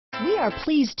We are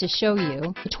pleased to show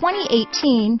you the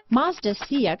 2018 Mazda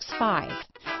CX-5.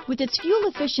 With its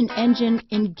fuel-efficient engine,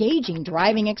 engaging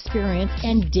driving experience,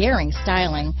 and daring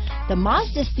styling, the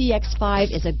Mazda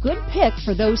CX-5 is a good pick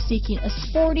for those seeking a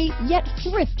sporty yet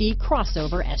thrifty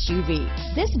crossover SUV.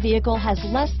 This vehicle has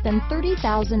less than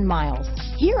 30,000 miles.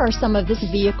 Here are some of this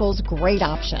vehicle's great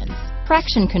options: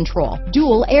 traction control,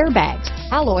 dual airbags,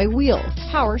 alloy wheels,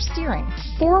 power steering,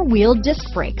 four-wheel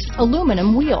disc brakes,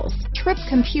 aluminum wheels, trip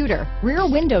computer, rear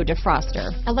window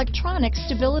defroster, electronic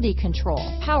stability control,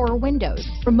 power windows,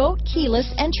 remote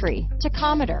keyless entry,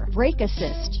 tachometer, brake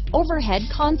assist, overhead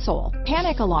console,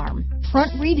 panic alarm,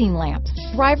 front reading lamps,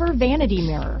 driver vanity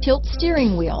mirror, tilt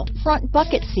steering wheel, front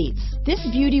bucket seats. This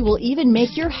beauty will even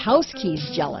make your house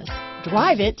keys jealous.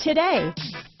 Drive it today.